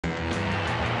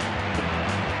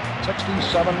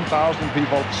67,000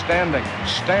 people standing.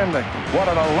 What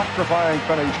an electrifying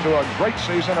finish to a great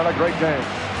season and a great game.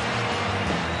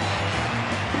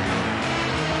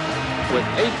 With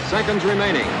 8 seconds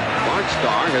remaining, Bart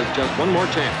Starr has just one more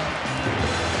chance.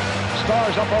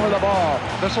 Starr's up over the ball.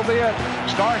 This will be it.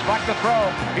 Starr's back to throw.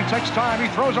 He takes time. He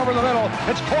throws over the middle.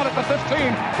 It's caught at the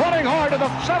 15. Running hard to the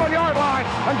 7-yard line.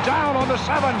 And down on the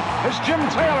 7 is Jim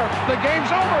Taylor. The game's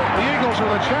over. The Eagles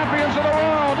are the champions of the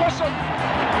world. Listen.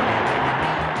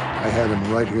 I had him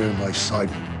right here in my sight.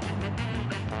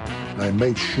 I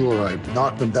made sure I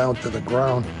knocked him down to the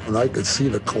ground, and I could see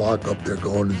the clock up there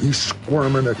going, and he's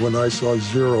squirming it. When I saw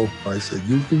 0, I said,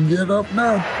 "You can get up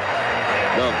now."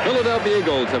 The Philadelphia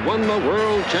Eagles have won the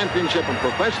World Championship of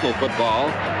Professional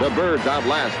Football. The Birds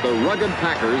outlast the rugged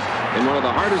Packers in one of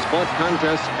the hardest-fought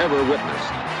contests ever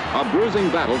witnessed. A bruising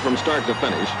battle from start to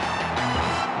finish,